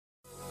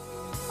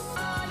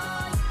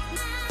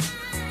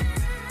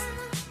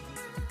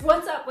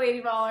What's up,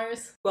 Lady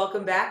Ballers?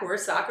 Welcome back. We're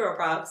Sakura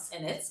Props.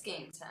 And it's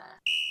game time.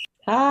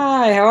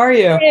 Hi, how are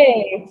you?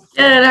 Hey.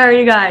 Good, how are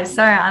you guys?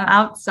 Sorry, I'm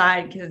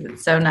outside because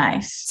it's so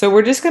nice. So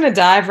we're just going to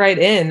dive right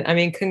in. I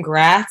mean,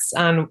 congrats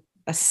on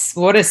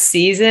what a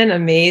season.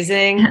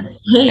 Amazing.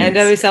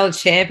 NWSL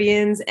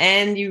champions,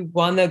 and you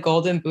won the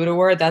Golden Boot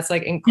Award. That's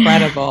like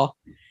incredible.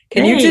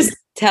 Can you just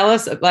tell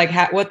us like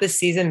what the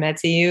season meant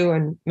to you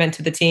and meant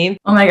to the team?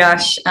 Oh my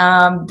gosh.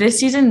 This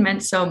season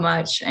meant so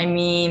much. I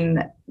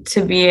mean,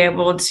 to be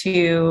able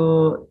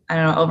to,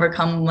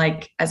 overcome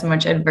like as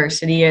much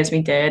adversity as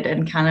we did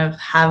and kind of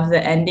have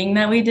the ending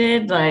that we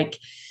did. Like,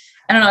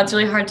 I don't know, it's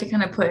really hard to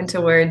kind of put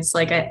into words.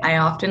 Like I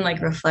often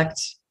like reflect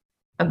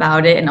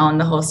about it and on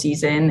the whole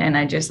season, and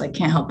I just like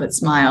can't help but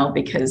smile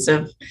because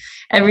of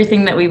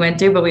everything that we went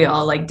through, but we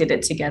all like did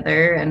it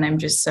together. And I'm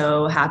just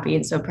so happy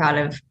and so proud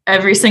of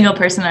every single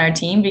person on our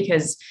team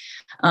because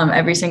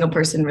every single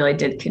person really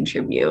did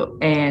contribute.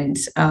 And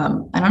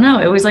I don't know,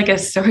 it was like a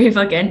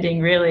storybook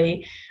ending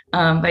really.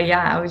 But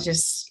yeah, I was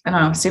just,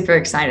 super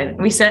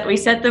excited. We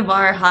set the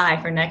bar high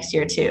for next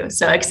year too.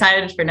 So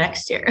excited for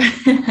next year.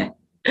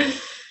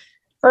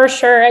 For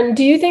sure. And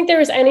do you think there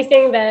was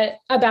anything that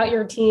about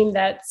your team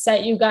that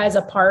set you guys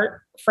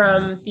apart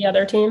from the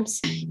other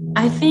teams?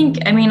 I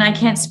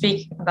can't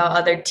speak about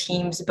other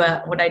teams,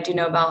 but what I do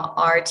know about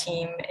our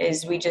team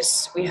is we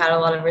had a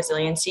lot of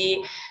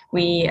resiliency.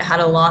 We had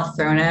a lot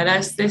thrown at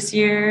us this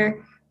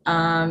year.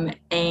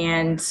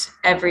 And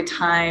every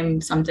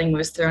time something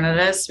was thrown at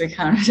us, we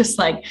kind of just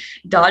like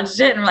dodged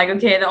it. And we're like,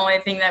 okay, the only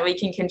thing that we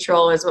can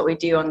control is what we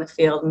do on the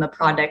field and the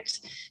product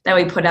that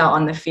we put out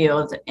on the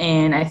field.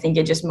 And I think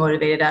it just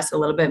motivated us a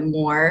little bit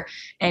more.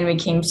 And we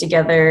came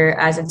together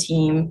as a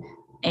team,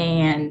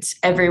 and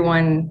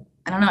everyone,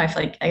 I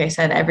feel like I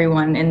said,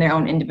 everyone in their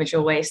own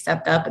individual way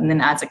stepped up. And then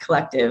as a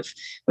collective,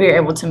 we were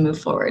able to move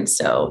forward.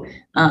 So,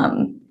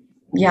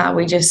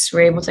 we just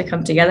were able to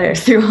come together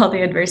through all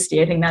the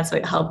adversity. I think that's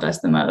what helped us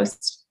the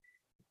most.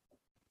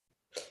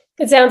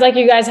 It sounds like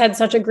you guys had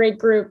such a great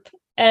group.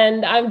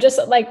 And I'm just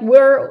like,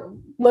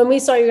 when we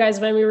saw you guys,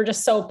 when we were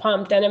just so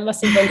pumped, and it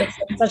must have been just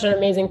such an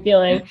amazing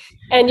feeling.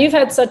 And you've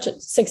had such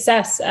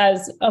success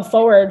as a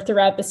forward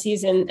throughout the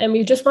season. And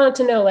we just wanted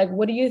to know, like,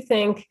 what do you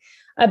think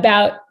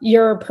about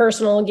your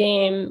personal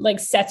game, like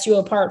sets you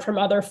apart from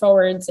other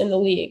forwards in the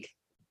league?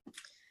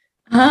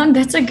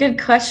 That's a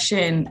good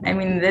question. I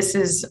mean, this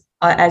is,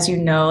 as you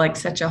know, like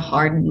such a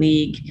hard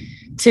league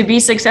to be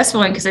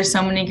successful in because there's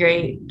so many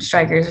great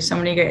strikers, there's so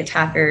many great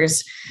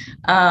attackers.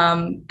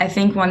 I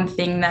think one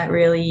thing that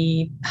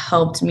really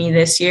helped me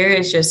this year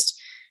is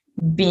just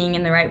being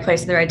in the right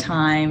place at the right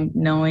time,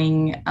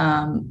 knowing,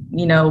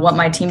 what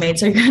my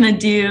teammates are going to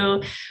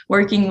do,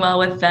 working well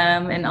with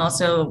them. And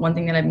also one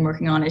thing that I've been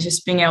working on is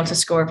just being able to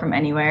score from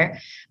anywhere.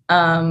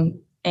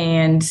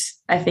 And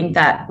I think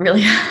that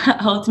really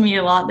helped me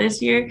a lot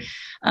this year,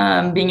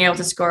 being able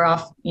to score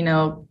off,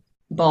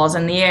 balls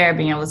in the air,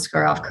 being able to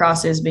score off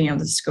crosses, being able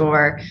to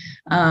score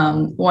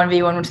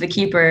 1v1 to the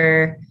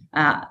keeper,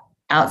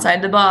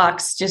 outside the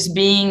box, just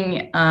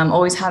being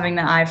always having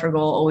the eye for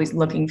goal, always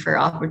looking for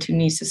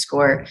opportunities to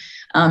score.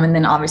 And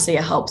then obviously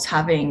it helps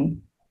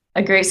having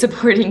a great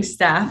supporting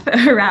staff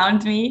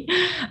around me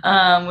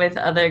with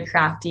other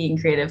crafty and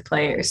creative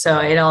players. So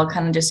it all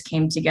kind of just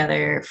came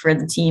together for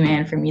the team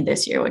and for me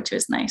this year, which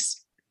was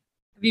nice.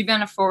 Have you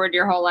been a forward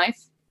your whole life?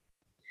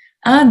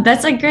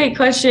 That's a great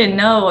question.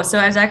 No. So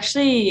I was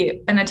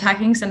actually an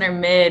attacking center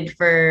mid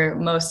for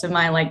most of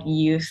my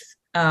youth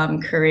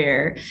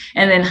career.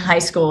 And then high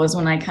school was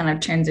when I kind of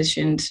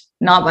transitioned,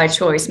 not by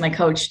choice. My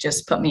coach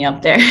just put me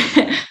up there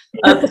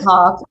up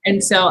top.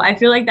 And so I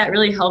feel like that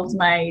really helped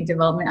my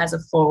development as a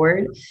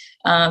forward,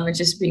 and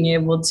just being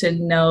able to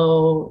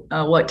know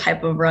what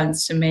type of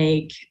runs to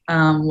make,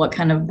 what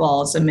kind of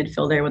balls a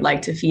midfielder would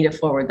like to feed a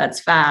forward that's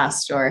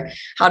fast, or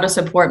how to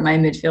support my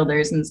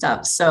midfielders and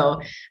stuff.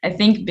 So I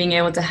think being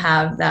able to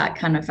have that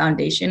kind of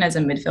foundation as a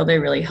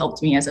midfielder really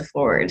helped me as a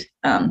forward,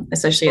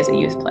 especially as a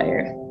youth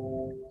player.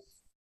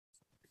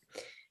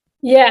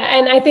 Yeah,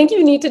 and I think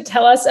you need to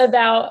tell us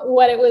about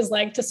what it was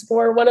like to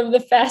score one of the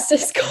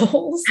fastest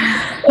goals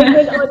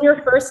on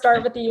your first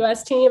start with the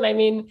U.S. team. I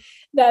mean,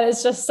 that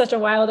is just such a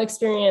wild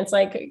experience.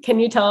 Like, can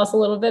you tell us a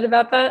little bit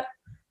about that?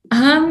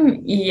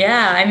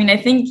 Yeah, I mean, I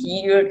think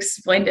you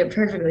explained it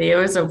perfectly. It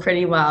was a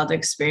pretty wild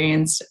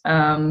experience.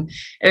 It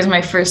was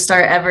my first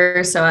start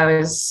ever, so I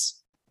was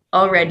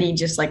already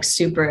just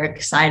super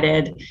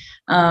excited.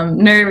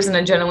 Nerves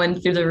and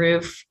adrenaline through the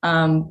roof,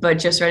 but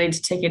just ready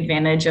to take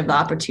advantage of the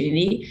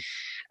opportunity.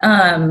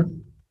 And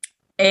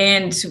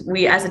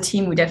we, as a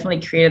team, we definitely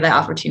created that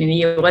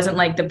opportunity. It wasn't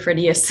the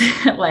prettiest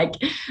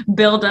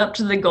build up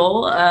to the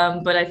goal,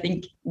 but I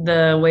think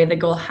the way the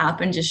goal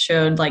happened just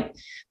showed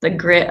the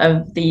grit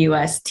of the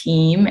U.S.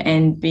 team,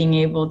 and being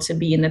able to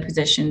be in the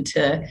position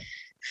to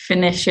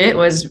finish it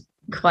was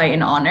quite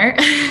an honor.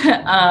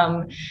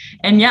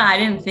 And yeah, I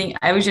didn't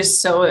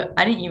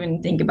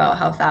even think about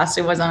how fast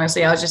it was.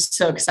 Honestly, I was just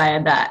so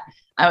excited that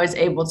I was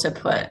able to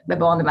put the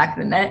ball in the back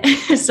of the net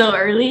so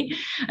early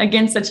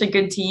against such a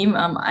good team.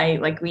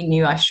 We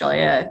knew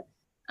Australia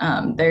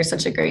they're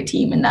such a great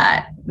team in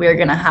that we're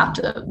going to have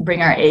to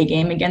bring our A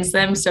game against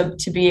them. So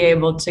to be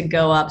able to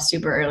go up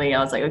super early,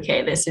 I was like,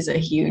 okay, this is a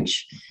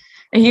huge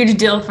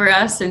deal for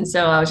us. And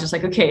so I was just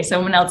like, okay,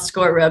 someone else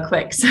score real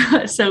quick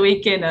so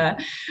we can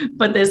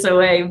put this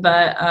away.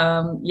 But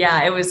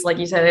yeah, it was, like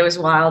you said, it was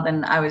wild.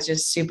 And I was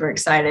just super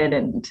excited.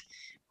 And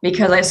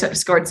because I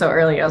scored so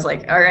early, I was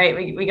like, all right,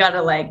 we got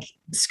to like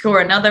score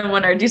another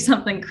one or do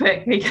something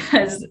quick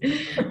because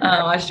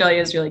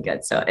Australia is really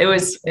good. So it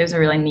was a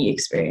really neat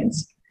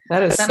experience.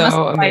 That is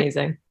so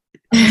amazing.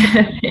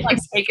 Like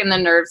taking the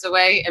nerves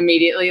away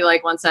immediately,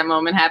 like once that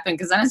moment happened,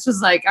 because then it's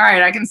just like, all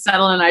right, I can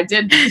settle in. I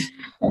did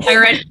my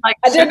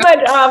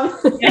job.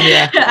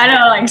 Yeah. I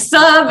know, like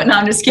sub. No,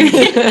 I'm just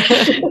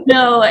kidding.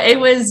 No, it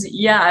was,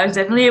 yeah, I was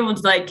definitely able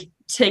to like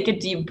take a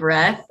deep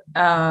breath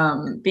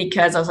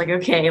because I was like,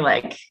 okay,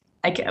 like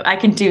I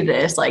can do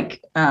this.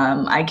 Like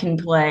I can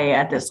play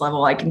at this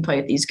level. I can play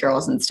with these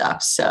girls and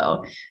stuff.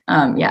 So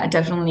yeah, it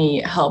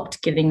definitely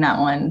helped getting that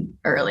one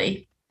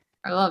early.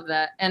 I love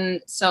that. And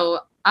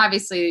so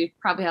obviously you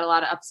probably had a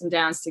lot of ups and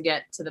downs to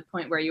get to the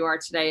point where you are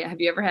today. Have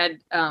you ever had,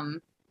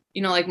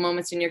 like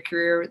moments in your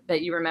career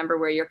that you remember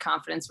where your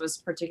confidence was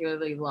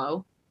particularly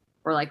low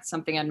or like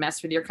something had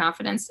messed with your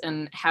confidence?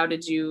 And how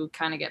did you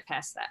kind of get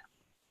past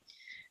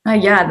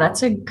that? Yeah,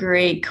 that's a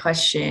great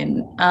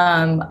question.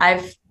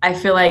 I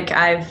feel like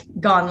I've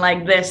gone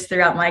like this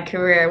throughout my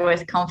career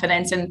with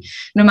confidence, and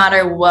no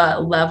matter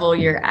what level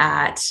you're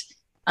at,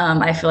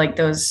 I feel like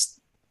those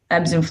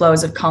ebbs and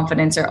flows of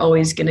confidence are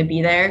always going to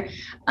be there.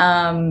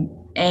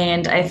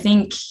 And I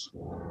think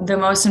the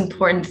most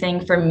important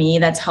thing for me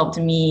that's helped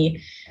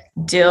me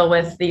deal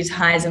with these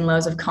highs and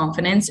lows of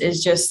confidence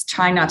is just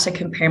trying not to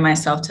compare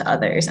myself to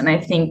others. And I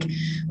think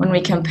when we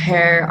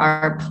compare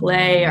our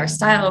play, our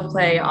style of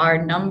play,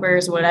 our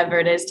numbers, whatever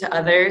it is to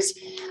others,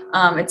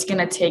 it's going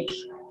to take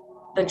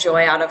the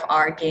joy out of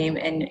our game,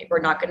 and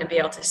we're not going to be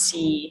able to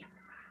see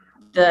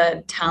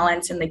the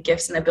talents and the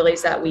gifts and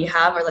abilities that we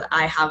have or that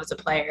I have as a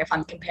player if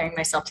I'm comparing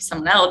myself to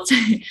someone else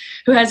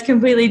who has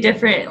completely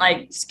different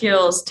like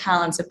skills,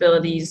 talents,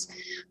 abilities.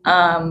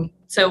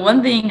 So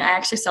one thing, I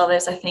actually saw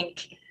this, I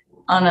think,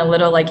 on a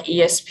little like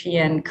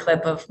ESPN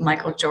clip of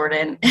Michael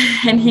Jordan,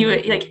 and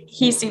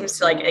he seems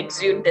to like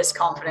exude this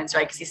confidence,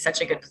 right? Because he's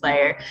such a good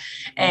player.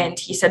 And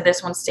he said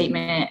this one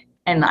statement,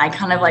 and I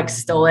kind of like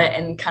stole it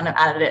and kind of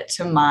added it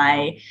to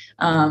my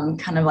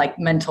kind of like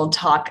mental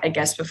talk, I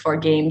guess, before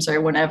games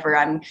or whenever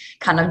I'm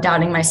kind of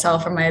doubting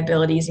myself or my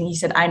abilities. And he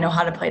said, I know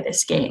how to play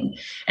this game.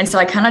 And so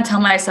I kind of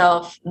tell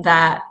myself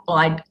that, well,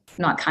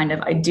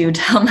 I do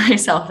tell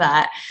myself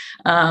that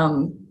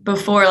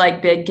before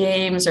like big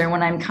games or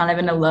when I'm kind of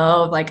in a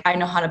low, like I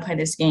know how to play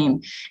this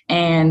game.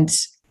 And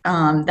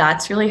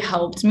that's really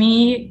helped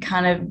me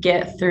kind of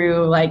get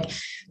through like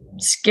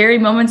scary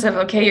moments of,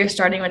 okay, you're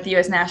starting with the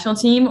U.S. national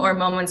team, or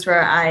moments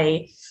where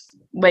I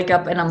wake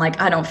up and I'm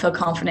like, I don't feel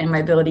confident in my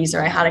abilities,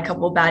 or I had a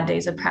couple of bad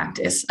days of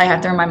practice. I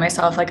have to remind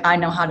myself, like, I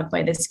know how to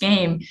play this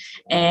game.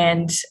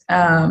 And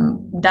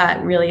that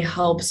really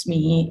helps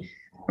me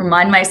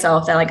remind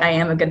myself that like I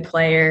am a good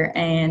player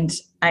and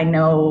I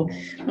know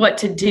what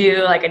to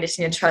do. Like I just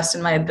need to trust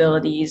in my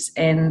abilities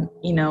and,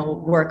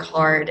 work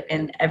hard,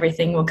 and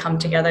everything will come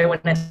together when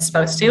it's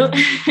supposed to.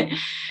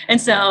 And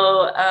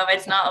so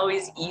it's not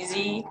always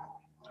easy,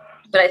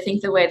 but I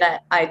think the way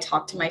that I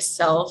talk to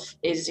myself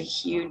is a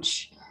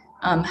huge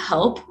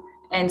help.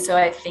 And so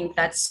I think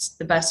that's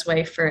the best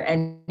way for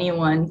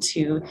anyone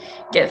to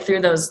get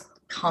through those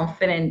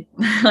confident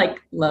like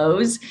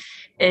lows,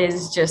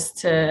 is just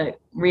to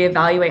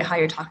reevaluate how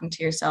you're talking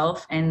to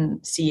yourself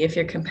and see if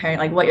you're comparing,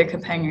 like what you're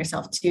comparing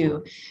yourself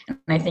to. And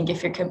I think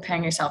if you're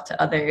comparing yourself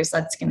to others,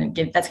 that's going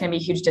to be a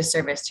huge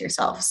disservice to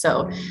yourself.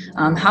 So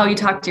how you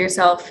talk to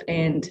yourself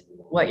and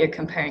what you're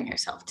comparing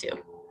yourself to.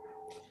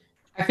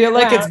 I feel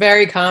like it's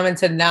very common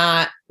to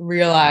not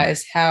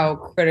realize how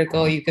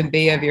critical you can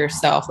be of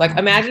yourself. Like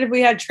imagine if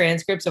we had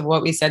transcripts of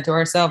what we said to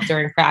ourselves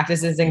during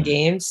practices and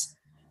games.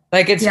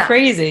 Like it's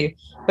crazy,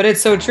 but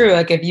it's so true.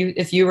 Like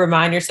if you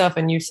remind yourself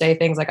and you say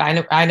things like,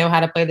 I know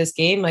how to play this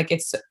game, like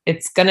it's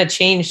going to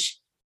change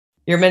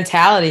your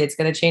mentality. It's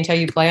going to change how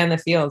you play on the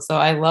field. So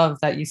I love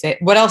that you say.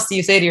 What else do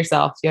you say to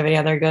yourself? Do you have any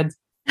other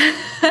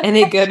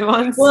any good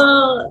ones?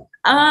 Well,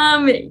 I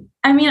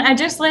mean, I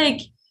just like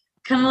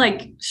kind of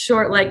like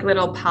short, like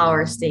little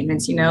power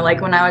statements,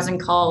 like when I was in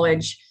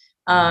college,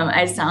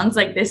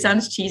 this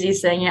sounds cheesy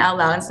saying it out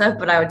loud and stuff,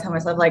 but I would tell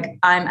myself like,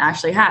 I'm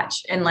Ashley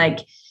Hatch, and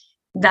like,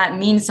 that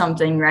means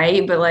something,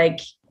 right? But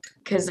like,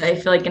 because I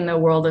feel like in the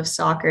world of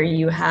soccer,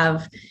 you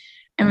have,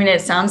 I mean,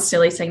 it sounds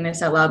silly saying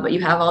this out loud, but you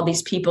have all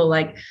these people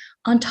like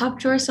on Top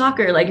Drawer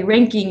Soccer, like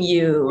ranking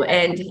you,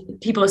 and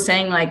people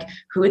saying like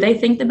who they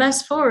think the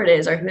best forward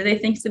is or who they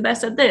think's the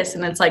best at this.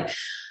 And it's like,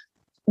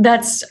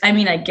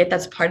 I get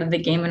that's part of the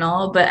game and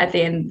all, but at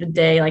the end of the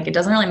day, like it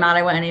doesn't really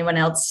matter what anyone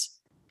else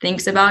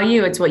thinks about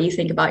you. It's what you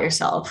think about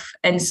yourself.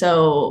 And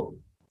so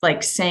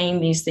like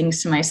saying these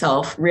things to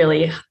myself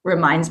really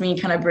reminds me,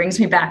 kind of brings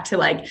me back to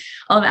like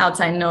all the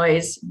outside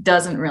noise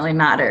doesn't really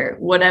matter.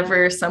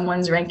 Whatever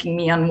someone's ranking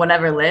me on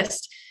whatever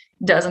list,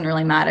 doesn't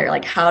really matter.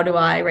 Like, how do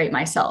I rate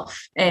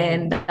myself?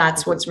 And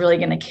that's what's really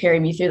going to carry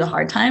me through the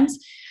hard times.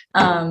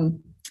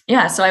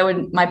 Yeah,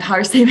 so my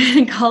power statement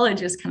in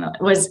college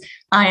was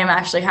I am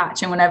Ashley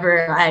Hatch. And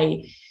whenever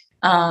I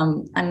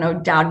don't know,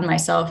 doubted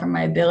myself or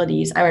my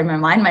abilities, I would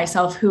remind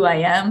myself who I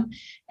am.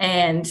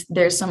 And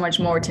there's so much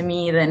more to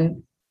me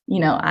than,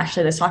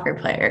 Ashley, the soccer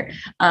player.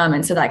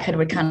 And so that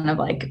would kind of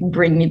like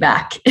bring me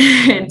back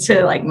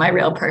into like my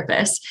real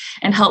purpose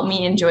and help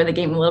me enjoy the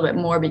game a little bit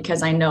more,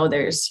 because I know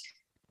there's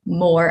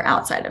more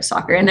outside of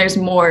soccer, and there's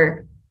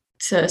more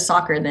to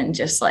soccer than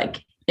just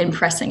like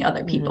impressing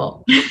other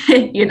people,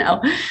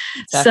 Definitely.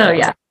 So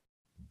yeah.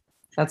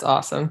 That's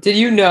awesome. Did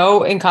you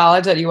know in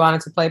college that you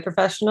wanted to play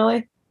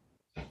professionally?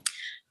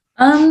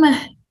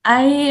 I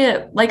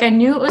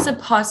knew it was a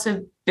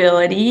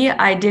possibility.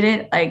 I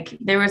didn't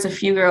there was a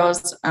few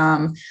girls,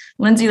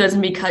 Lindsay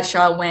Lisenby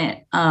Cutshaw went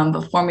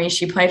before me.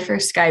 She played for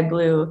Sky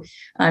Blue.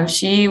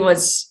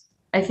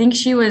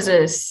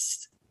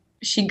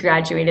 She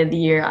graduated the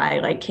year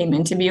I came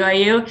into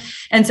BYU.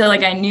 And so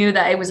I knew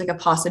that it was a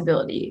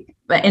possibility,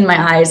 but in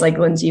my eyes,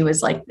 Lindsay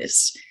was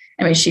this,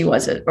 I mean, she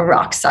was a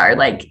rock star,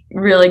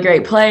 really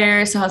great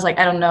player. So I was I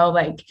don't know,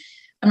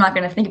 I'm not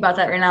going to think about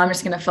that right now. I'm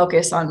just going to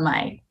focus on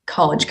my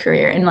college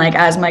career. And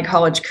as my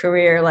college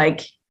career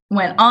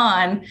went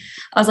on,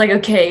 I was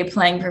okay,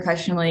 playing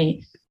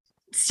professionally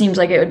seems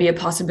like it would be a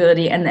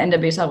possibility, and the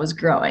NWSL was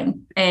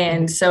growing.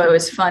 And so it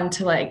was fun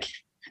to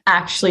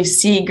actually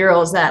see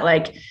girls that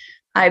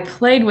I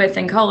played with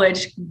in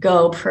college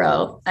go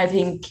pro. I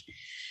think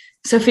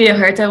Sophia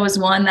Huerta was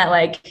one that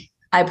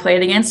I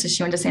played against. So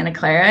she went to Santa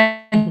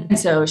Clara, and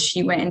so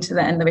she went into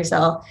the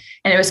NWSL,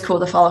 and it was cool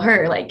to follow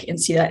her and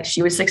see that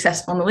she was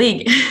successful in the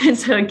league. And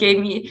so it gave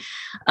me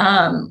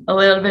a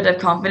little bit of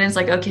confidence.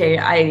 Okay,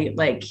 I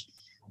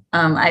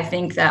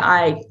think that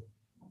I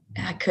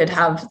could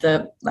have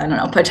the,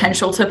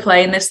 potential to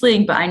play in this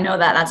league, but I know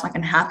that that's not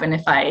going to happen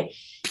if I,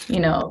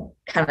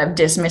 kind of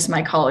dismiss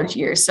my college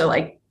years. So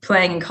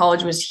playing in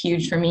college was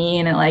huge for me.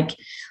 And it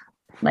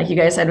like you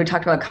guys said, we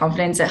talked about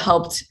confidence. It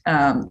helped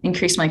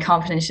increase my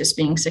confidence just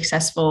being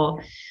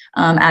successful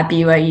at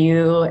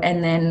BYU.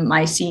 And then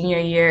my senior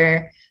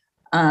year,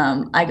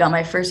 I got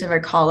my first ever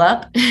call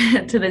up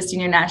to the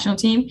senior national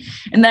team.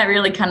 And that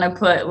really kind of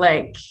put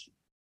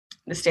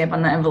the stamp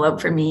on the envelope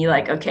for me.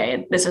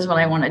 Okay, this is what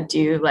I want to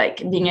do.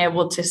 Being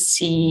able to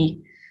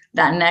see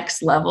that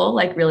next level,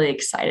 really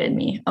excited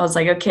me. I was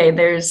okay,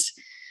 there's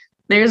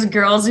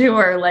girls who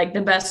are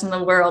the best in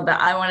the world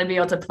that I want to be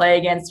able to play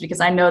against,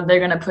 because I know they're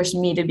going to push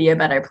me to be a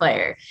better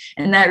player.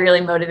 And that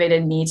really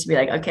motivated me to be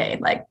okay,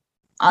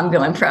 I'm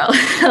going pro.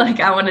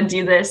 I want to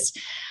do this.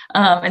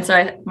 And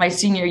so my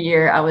senior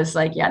year, I was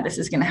yeah, this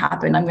is going to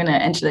happen. I'm going to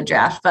enter the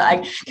draft. But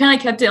I kind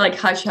of kept it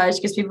hush hush,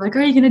 because people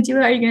are you going to do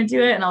it? Are you going to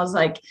do it? And I was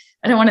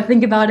I don't want to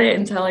think about it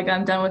until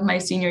I'm done with my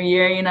senior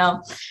year,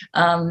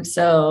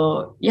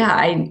 So yeah,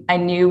 I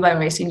knew by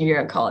my senior year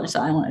at college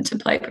that I wanted to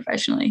play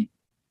professionally.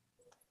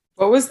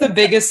 What was the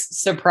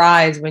biggest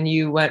surprise when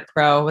you went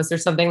pro? Was there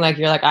something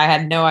you're I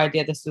had no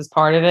idea this was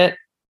part of it,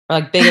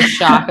 or biggest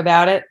shock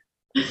about it?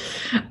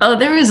 Oh,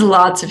 there was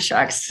lots of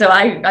shocks. So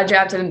I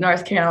drafted in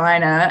North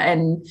Carolina,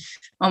 and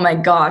oh my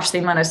gosh, the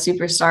amount of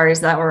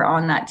superstars that were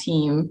on that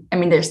team. I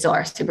mean, there still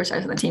are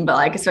superstars on the team,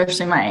 but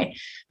especially my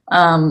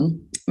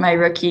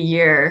rookie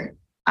year,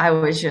 I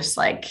was just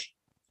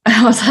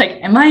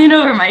am I in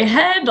over my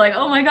head?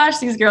 Oh my gosh,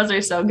 these girls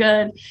are so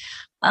good.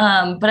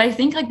 But I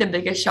think the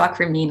biggest shock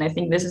for me, and I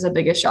think this is a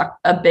big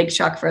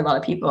shock for a lot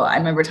of people. I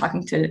remember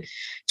talking to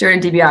Jordan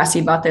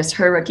DiBiase about this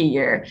her rookie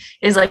year,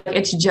 is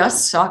it's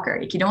just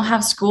soccer. You don't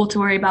have school to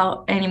worry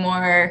about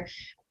anymore.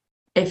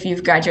 If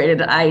you've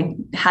graduated, I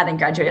hadn't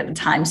graduated at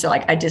the time, so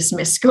I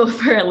dismissed school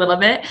for a little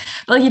bit.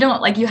 But you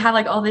don't you have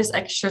all this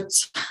extra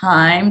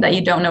time that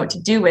you don't know what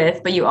to do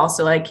with, but you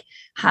also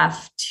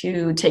have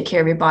to take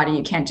care of your body.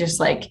 You can't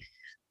just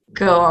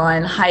go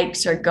on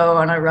hikes or go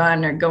on a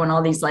run or go on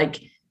all these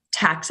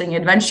taxing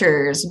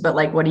adventures, but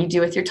what do you do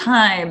with your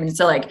time? And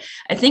so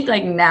I think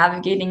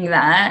navigating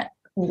that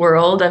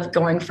world of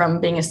going from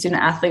being a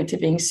student athlete to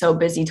being so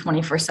busy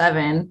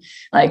 24/7,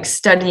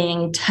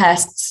 studying,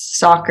 tests,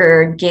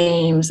 soccer,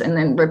 games, and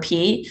then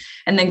repeat,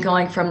 and then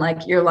going from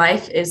your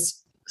life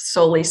is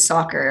solely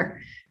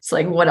soccer. It's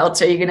what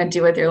else are you going to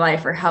do with your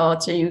life, or how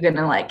else are you going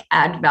to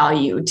add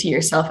value to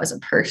yourself as a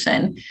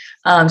person?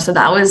 So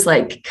that was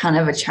kind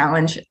of a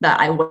challenge that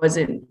I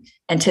wasn't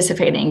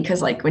anticipating,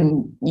 because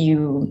when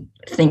you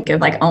think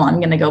of oh, I'm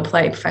going to go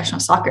play professional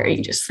soccer,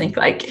 you just think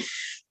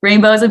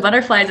rainbows and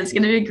butterflies, it's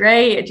going to be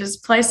great,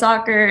 just play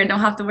soccer and don't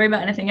have to worry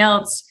about anything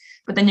else.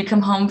 But then you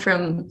come home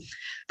from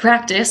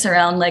practice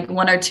around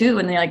 1 or 2,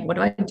 and they're what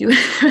do I do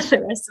with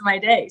the rest of my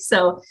day?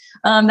 So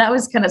that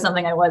was kind of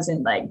something I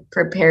wasn't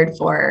prepared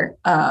for,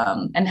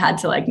 and had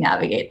to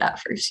navigate that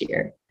first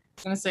year. I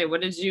was going to say,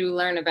 what did you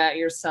learn about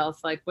yourself?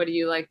 What do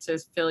you like to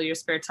fill your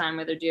spare time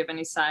with, or do you have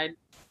any side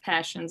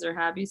passions or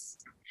hobbies?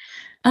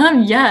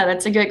 Yeah,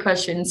 that's a great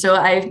question. So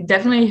I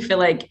definitely feel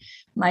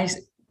my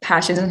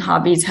passions and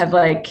hobbies have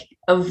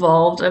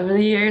evolved over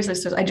the years.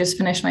 I just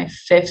finished my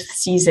 5th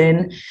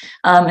season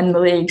in the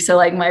league. So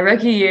like my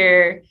rookie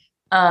year,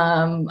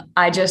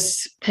 I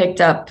just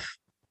picked up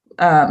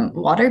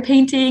water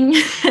painting.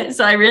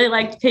 So I really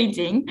liked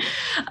painting.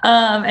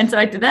 And so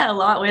I did that a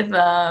lot with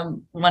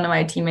one of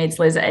my teammates,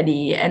 Liz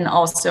Eddy. And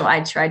also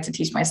I tried to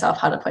teach myself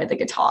how to play the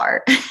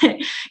guitar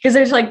because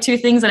there's like 2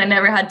 things that I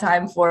never had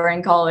time for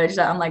in college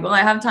that I'm like, well,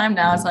 I have time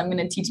now, so I'm going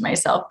to teach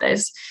myself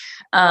this.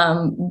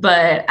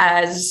 But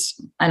as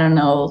I don't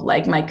know,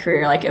 like my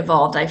career like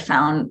evolved, I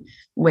found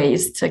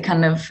ways to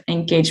kind of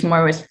engage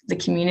more with the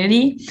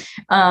community.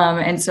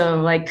 And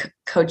so like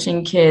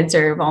coaching kids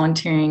or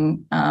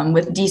volunteering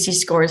with DC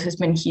Scores has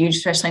been huge,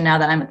 especially now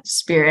that I'm at the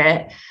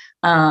Spirit.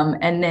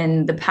 And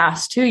then the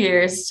past 2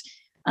 years,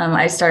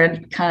 I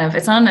started kind of,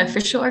 it's not an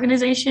official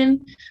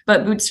organization,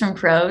 but Boots from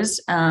Pros,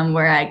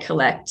 where I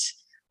collect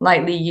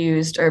lightly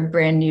used or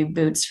brand new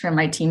boots from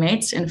my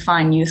teammates and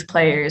find youth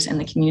players in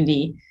the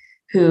community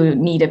who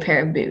need a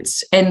pair of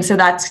boots. And so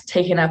that's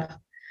taken up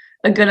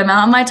a good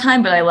amount of my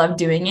time, but I love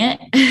doing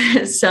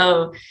it.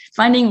 So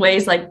finding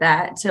ways like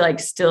that to like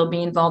still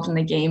be involved in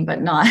the game,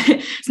 but not,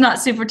 it's not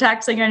super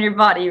taxing on your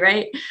body,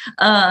 right?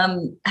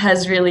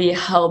 Has really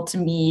helped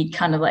me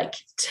kind of like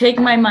take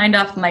my mind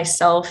off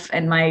myself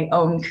and my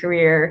own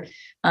career.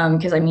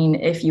 Because I mean,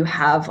 if you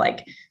have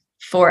like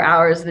 4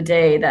 hours of the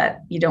day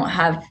that you don't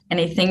have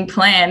anything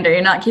planned or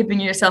you're not keeping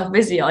yourself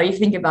busy, all you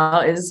think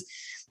about is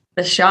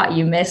the shot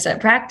you missed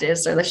at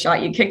practice or the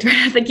shot you kicked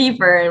right at the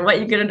keeper and what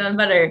you could have done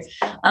better.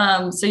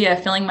 So yeah,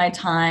 filling my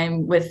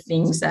time with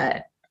things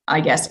that I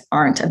guess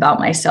aren't about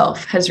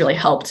myself has really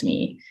helped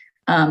me.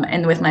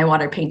 And with my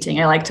water painting,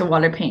 I like to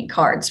water paint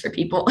cards for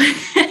people.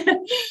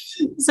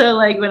 So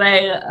like when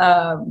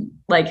I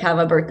like have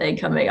a birthday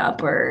coming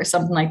up or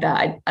something like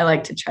that, I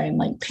like to try and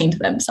like paint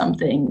them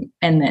something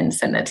and then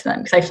send it to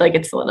them because I feel like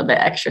it's a little bit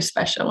extra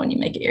special when you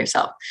make it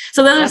yourself.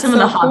 So those are some of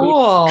the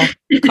hobbies.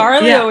 Cool.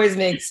 Carly always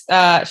makes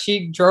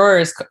she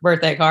draws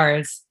birthday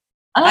cards.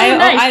 Oh,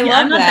 nice. I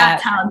love I'm not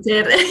that.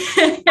 Talented.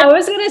 I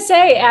was gonna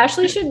say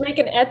Ashley should make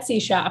an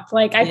Etsy shop.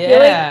 Like I feel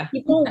like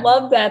people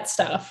love that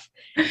stuff.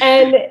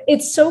 And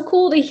it's so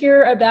cool to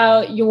hear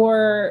about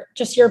your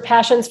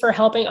passions for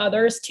helping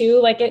others too.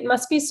 Like it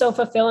must be so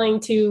fulfilling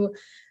to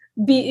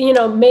be,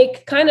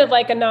 make kind of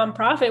like a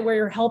nonprofit where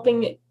you're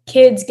helping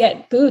kids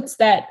get boots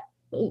that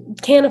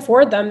can't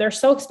afford them. They're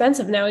so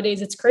expensive nowadays.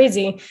 It's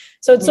crazy.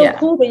 So it's so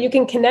cool that you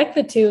can connect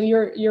the two,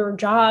 your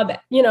job,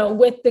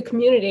 with the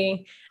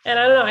community. And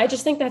I don't know, I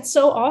just think that's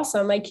so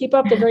awesome. Like keep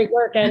up the great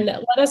work and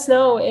let us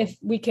know if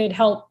we could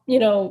help,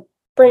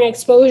 bring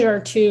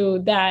exposure to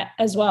that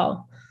as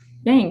well.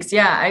 Thanks.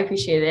 Yeah, I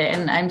appreciate it.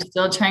 And I'm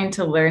still trying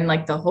to learn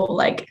like the whole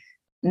like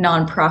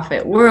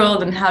nonprofit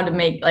world and how to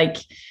make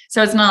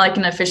so it's not like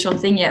an official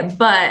thing yet,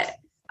 but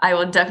I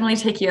will definitely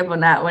take you up on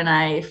that when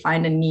I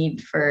find a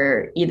need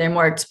for either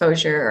more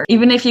exposure or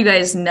even if you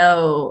guys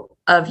know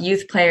of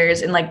youth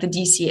players in like the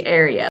DC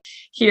area,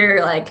 hear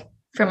like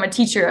from a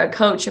teacher, a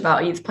coach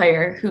about a youth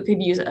player who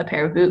could use a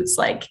pair of boots,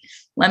 like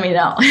let me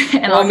know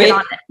and I'll get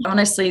on it.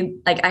 Honestly,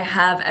 like I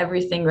have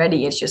everything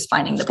ready. It's just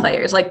finding the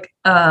players. Like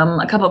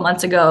a couple of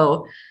months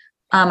ago,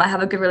 I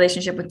have a good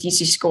relationship with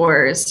DC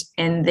Scores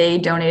and they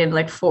donated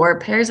like 4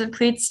 pairs of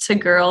cleats to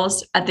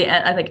girls at the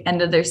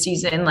end of their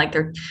season, like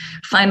their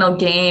final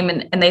game.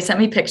 And they sent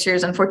me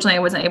pictures. Unfortunately,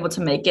 I wasn't able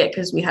to make it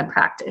because we had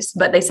practice,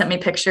 but they sent me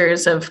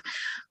pictures of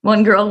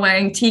one girl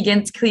wearing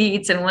Tegan's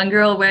cleats and one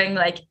girl wearing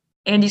like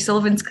Andy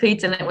Sullivan's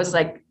cleats, and it was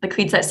like the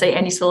cleats that say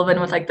Andy Sullivan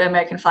with like the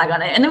American flag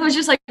on it, and it was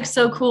just like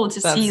so cool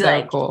to see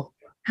like cool.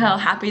 How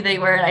happy they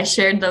were. And I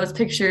shared those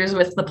pictures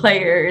with the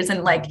players,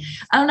 and like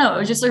I don't know, it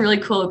was just a really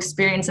cool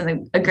experience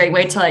and a great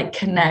way to like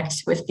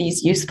connect with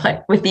these youth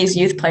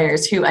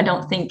players who I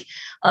don't think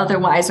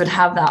otherwise would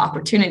have that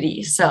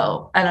opportunity.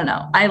 So I don't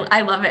know,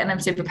 I love it and I'm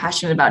super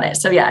passionate about it.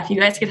 So yeah, if you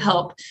guys could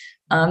help,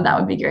 that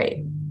would be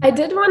great. I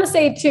did want to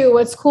say too,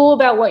 what's cool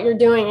about what you're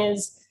doing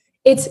is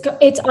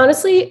it's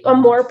honestly a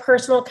more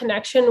personal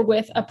connection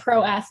with a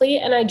pro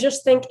athlete. And I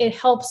just think it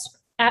helps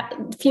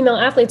female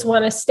athletes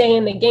want to stay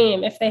in the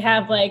game if they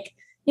have like,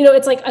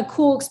 it's like a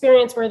cool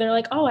experience where they're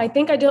like, oh, I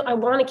think I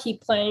want to keep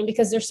playing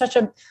because there's such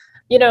a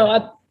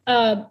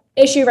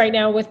issue right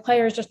now with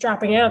players just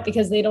dropping out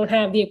because they don't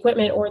have the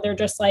equipment or they're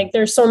just like,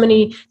 there's so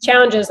many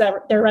challenges that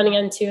they're running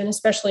into and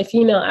especially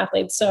female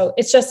athletes. So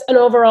it's just an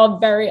overall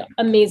very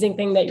amazing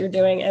thing that you're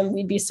doing and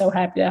we'd be so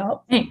happy to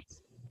help.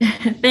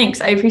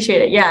 Thanks. I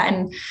appreciate it. Yeah.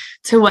 And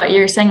to what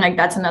you're saying, like,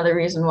 that's another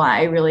reason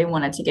why I really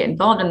wanted to get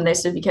involved in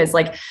this is because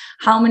like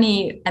how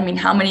many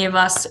of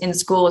us in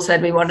school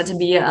said we wanted to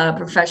be a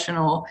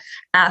professional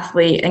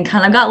athlete and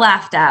kind of got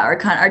laughed at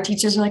or our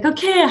teachers are like,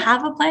 okay, I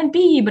have a plan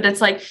B, but it's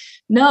like,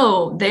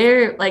 no,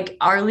 they're like,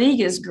 our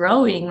league is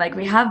growing. Like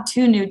we have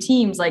 2 new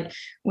teams. Like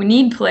we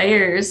need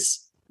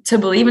players to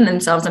believe in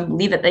themselves and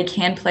believe that they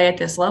can play at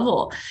this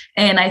level.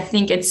 And I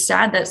think it's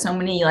sad that so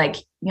many like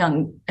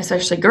young,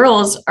 especially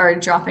girls, are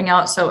dropping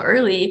out so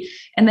early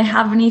and they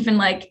haven't even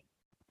like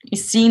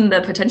seen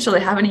the potential. They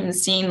haven't even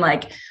seen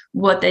like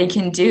what they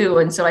can do.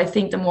 And so I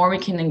think the more we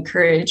can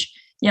encourage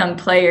young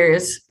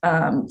players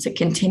to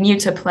continue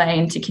to play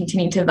and to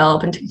continue to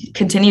develop and to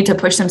continue to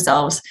push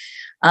themselves,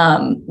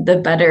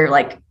 the better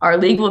like our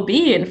league will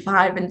be in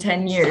 5 and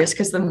 10 years,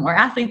 because the more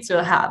athletes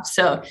we'll have.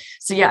 So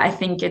yeah, I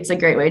think it's a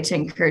great way to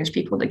encourage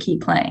people to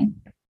keep playing.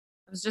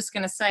 I was just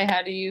gonna say,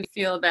 how do you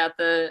feel about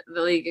the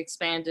league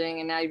expanding,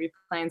 and now you'll be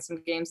playing some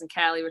games in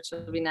Cali, which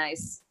will be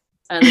nice,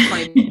 the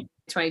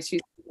 2022.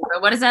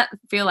 But what does that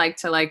feel like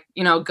to, like,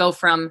 you know, go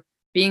from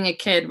being a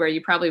kid where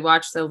you probably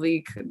watched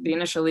the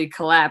initial league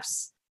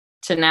collapse,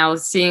 to now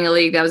seeing a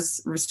league that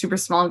was super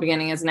small in the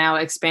beginning is now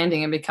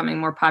expanding and becoming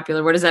more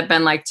popular? What has that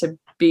been like to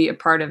be a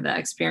part of that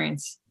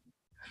experience?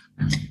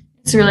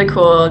 It's really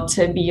cool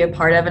to be a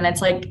part of, and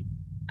it's like,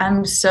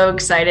 I'm so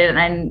excited,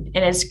 and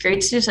it's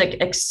great to just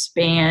like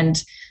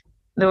expand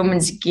the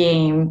women's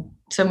game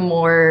to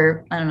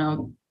more, I don't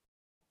know,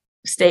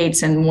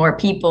 states and more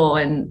people,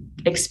 and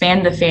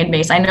expand the fan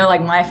base. I know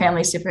like my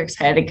family's super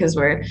excited because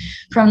we're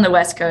from the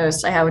West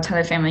Coast. I have a ton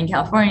of family in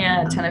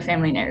California, a ton of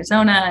family in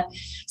Arizona.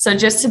 So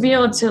just to be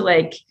able to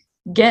like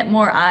get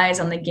more eyes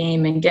on the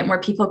game and get more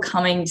people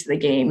coming to the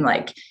game,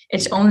 like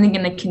it's only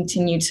going to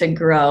continue to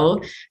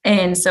grow.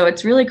 And so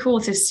it's really cool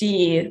to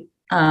see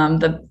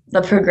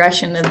the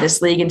progression of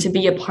this league, and to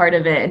be a part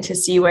of it, and to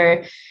see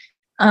where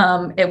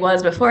it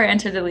was before I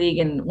entered the league,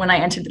 and when I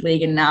entered the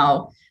league, and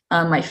now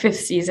my 5th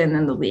season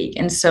in the league.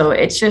 And so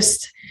it's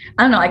just,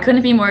 I don't know, I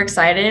couldn't be more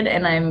excited,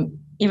 and I'm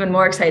even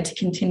more excited to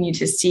continue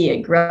to see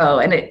it grow.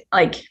 And it,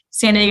 like,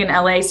 San Diego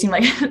and LA seem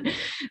like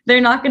they're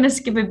not going to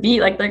skip a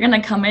beat. Like, they're going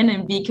to come in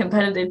and be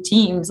competitive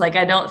teams. Like,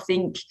 I don't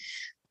think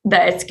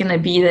that it's going to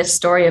be this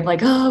story of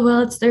like, oh,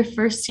 well, it's their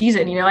first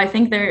season. You know, I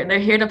think they're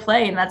here to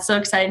play, and that's so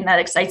exciting. That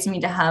excites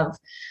me to have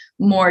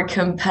more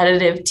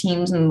competitive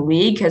teams in the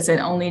league, because it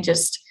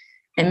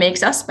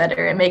makes us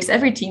better. It makes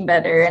every team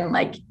better. And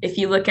like, if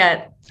you look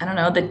at, I don't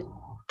know,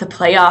 the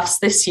playoffs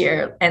this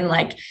year, and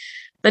like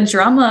the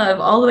drama of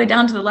all the way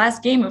down to the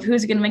last game of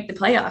who's going to make the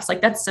playoffs,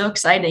 like that's so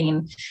exciting.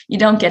 And you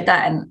don't get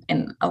that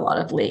in a lot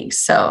of leagues.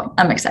 So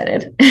I'm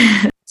excited.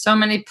 So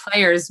many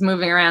players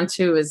moving around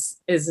too is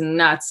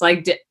nuts.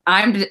 Like,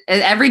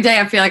 every day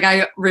I feel like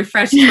I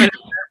refresh Twitter,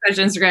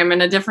 refresh Instagram,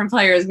 and a different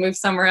player has moved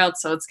somewhere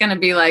else. So it's going to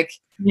be like,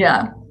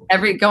 yeah,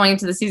 going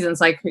into the season,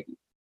 it's like,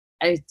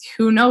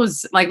 who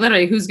knows, like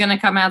literally who's going to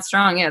come out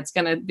strong. Yeah, it's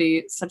going to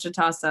be such a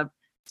toss up.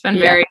 It's been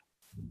very,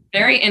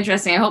 very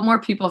interesting. I hope more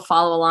people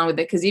follow along with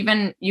it, because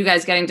even you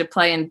guys getting to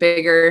play in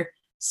bigger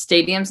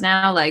stadiums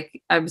now,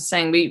 like I was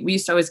saying, we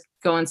used to always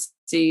go and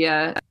see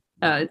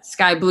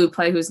Sky Blue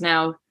play, who's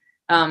now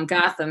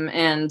Gotham,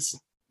 and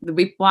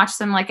we watched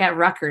them like at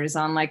Rutgers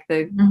on like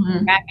the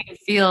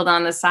field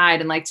on the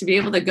side, and like to be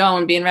able to go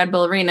and be in Red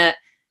Bull Arena,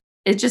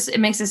 it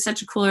makes it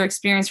such a cooler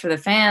experience for the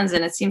fans,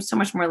 and it seems so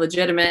much more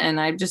legitimate. And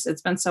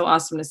it's been so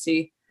awesome to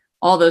see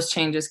all those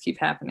changes keep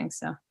happening.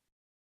 So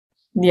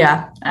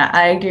yeah,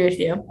 I agree with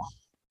you.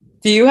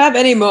 Do you have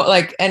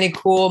any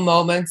cool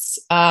moments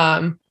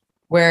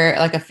where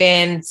like a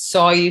fan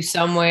saw you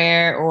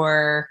somewhere,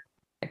 or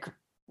like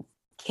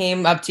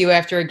came up to you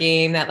after a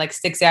game that like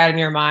sticks out in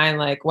your mind,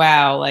 like,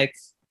 wow, like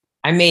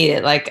I made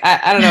it? Like,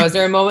 I don't know. Is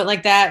there a moment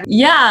like that?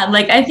 Yeah.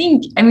 Like, I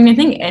think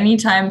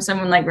anytime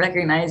someone like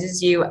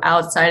recognizes you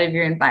outside of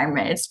your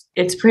environment,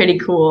 it's pretty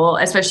cool,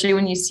 especially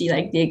when you see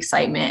like the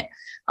excitement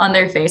on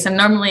their face. And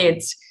normally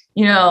it's,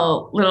 you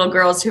know, little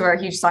girls who are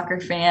huge soccer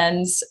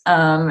fans,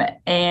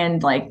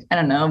 and like, I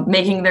don't know,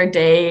 making their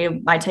day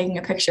by taking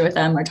a picture with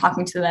them or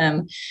talking to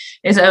them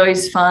is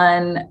always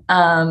fun.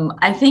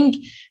 I think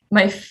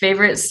my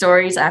favorite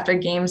stories after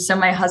games. So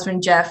my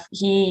husband, Jeff,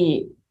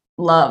 he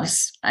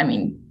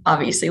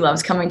obviously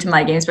loves coming to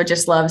my games, but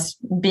just loves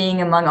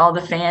being among all the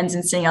fans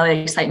and seeing all the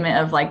excitement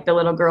of like the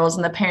little girls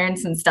and the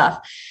parents and stuff.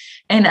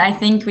 And I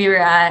think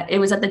it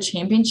was at the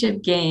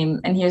championship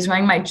game, and he was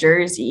wearing my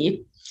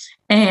jersey,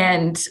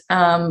 and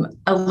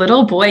a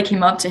little boy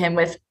came up to him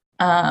with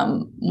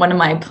one of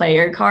my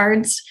player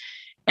cards,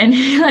 and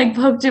he like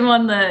poked him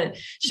on the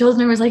shoulder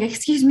and was like,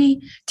 "Excuse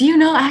me, do you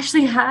know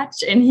Ashley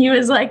Hatch?" And he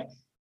was like,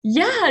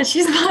 "Yeah,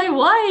 she's my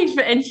wife."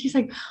 And she's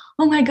like,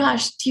 "Oh my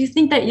gosh, do you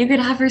think that you could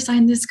have her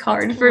sign this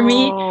card for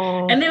me?"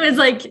 And it was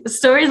like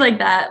stories like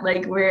that,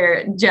 like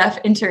where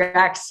Jeff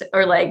interacts,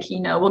 or like, you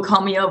know, will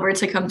call me over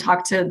to come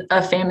talk to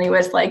a family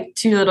with like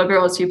 2 little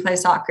girls who play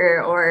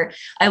soccer. Or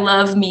I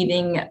love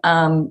meeting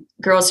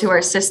girls who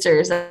are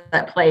sisters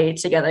that play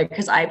together,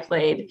 because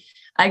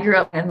I grew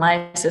up with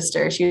my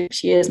sister. She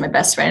is my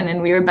best friend,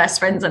 and we were best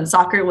friends, and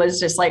soccer was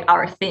just like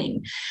our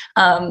thing.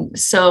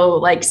 So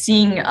like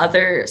seeing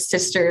other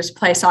sisters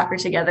play soccer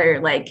together,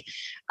 like,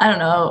 I don't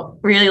know,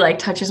 really like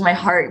touches my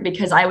heart,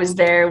 because I was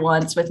there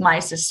once with my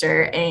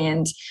sister,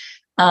 and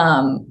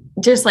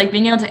just like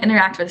being able to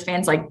interact with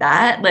fans like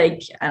that,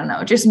 like, I don't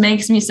know, just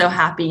makes me so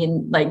happy,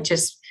 and like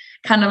just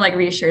kind of like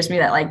reassures me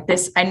that like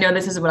I know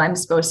this is what I'm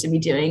supposed to be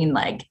doing, and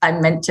like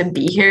I'm meant to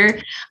be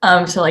here.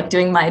 So like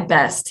doing my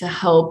best to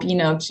help, you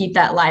know, keep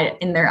that light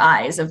in their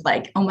eyes of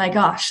like, oh my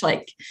gosh,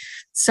 like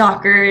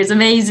soccer is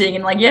amazing.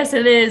 And like, yes,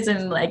 it is.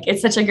 And like,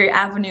 it's such a great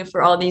avenue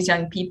for all these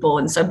young people.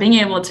 And so being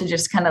able to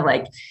just kind of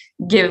like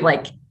give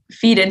like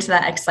feed into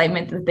that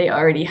excitement that they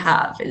already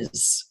have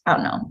is, I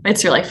don't know,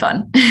 it's really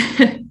fun.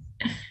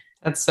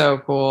 That's so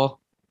cool.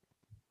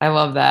 I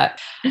love that.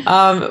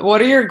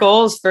 What are your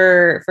goals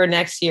for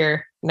next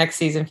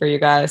season for you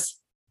guys?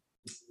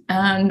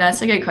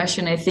 That's a good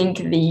question. I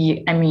think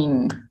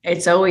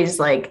it's always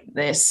like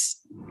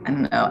this, I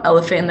don't know,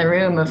 elephant in the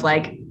room of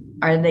like,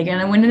 are they going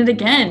to win it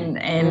again?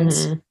 And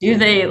do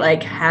they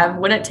like have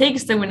what it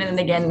takes to win it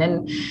again?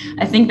 And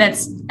I think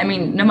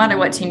no matter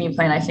what team you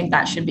play in, I think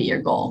that should be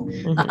your goal.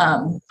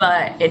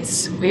 But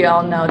we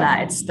all know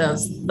that it's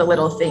the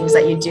little things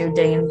that you do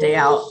day in, day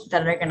out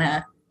that are going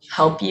to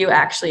help you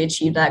actually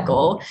achieve that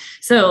goal.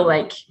 So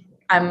like,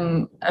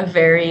 I'm a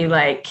very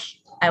like,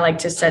 I like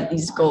to set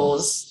these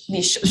goals,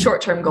 these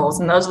short-term goals,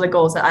 and those are the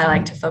goals that I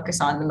like to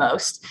focus on the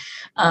most,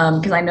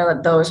 because I know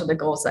that those are the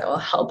goals that will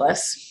help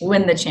us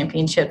win the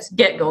championships,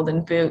 get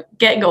Golden Boot,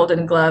 get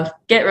Golden Glove,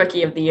 get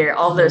Rookie of the Year,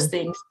 all those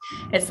things.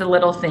 It's the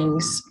little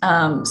things.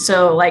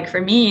 So like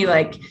for me,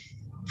 like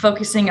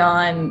focusing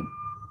on,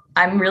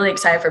 I'm really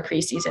excited for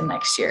preseason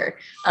next year.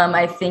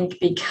 I think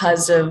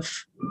because of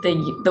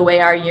the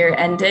way our year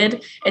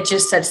ended, it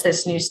just sets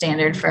this new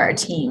standard for our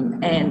team.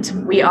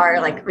 And we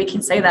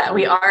can say that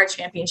we are a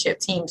championship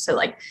team. So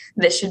like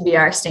this should be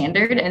our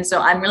standard. And so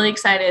I'm really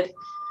excited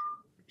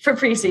for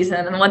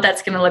preseason and what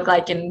that's going to look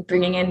like, and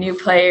bringing in new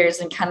players,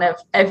 and kind of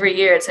every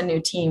year it's a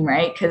new team,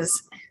 right?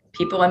 Because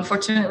people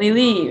unfortunately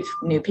leave,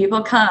 new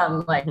people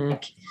come, like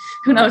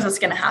who knows what's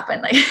going to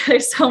happen? Like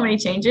there's so many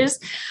changes.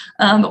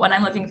 But what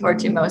I'm looking forward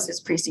to most is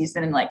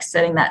preseason and like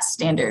setting that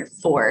standard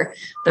for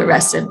the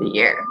rest of the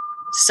year.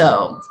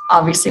 So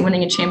obviously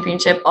winning a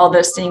championship, all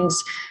those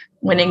things,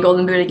 winning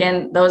Golden Boot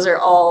again, those are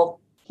all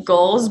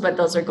goals, but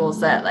those are goals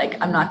that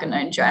like I'm not going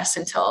to address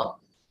until,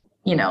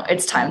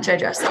 it's time to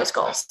address those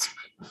goals.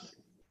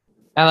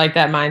 I like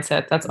that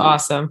mindset. That's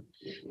awesome.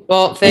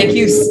 Well, thank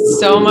you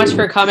so much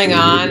for coming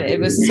on. It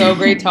was so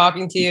great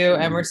talking to you,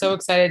 and we're so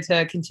excited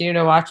to continue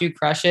to watch you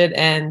crush it,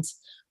 and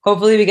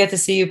hopefully we get to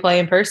see you play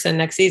in person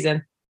next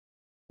season.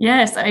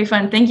 Yes, that'd be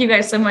fun. Thank you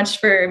guys so much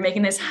for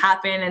making this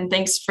happen, and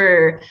thanks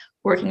for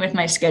working with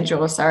my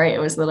schedule. Sorry, it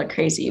was a little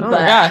crazy, but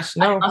gosh,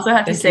 no. I also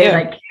have to say,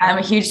 like, I'm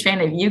a huge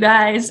fan of you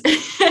guys.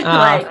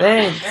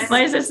 Thanks.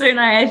 My sister and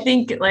I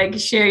think like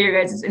share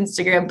your guys'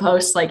 Instagram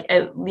posts like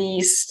at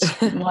least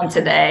once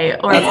a day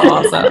or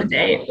once a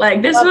day.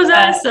 Like this was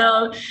us,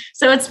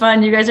 so it's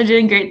fun. You guys are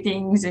doing great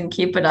things, and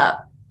keep it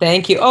up.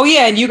 Thank you. Oh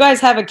yeah, and you guys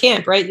have a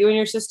camp, right? You and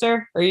your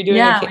sister? Are you doing?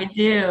 Yeah, we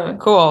do.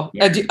 Cool.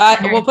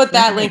 We'll put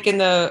that link in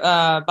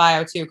the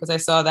bio too, because I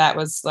saw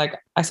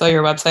I saw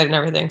your website and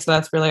everything. So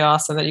that's really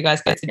awesome that you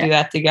guys get to do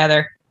that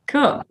together.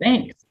 Cool.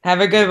 Thanks. Have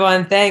a good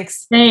one.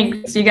 Thanks.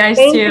 Thanks. You guys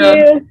Thank too.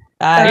 you.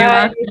 Bye. You're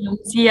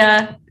welcome. See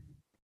ya.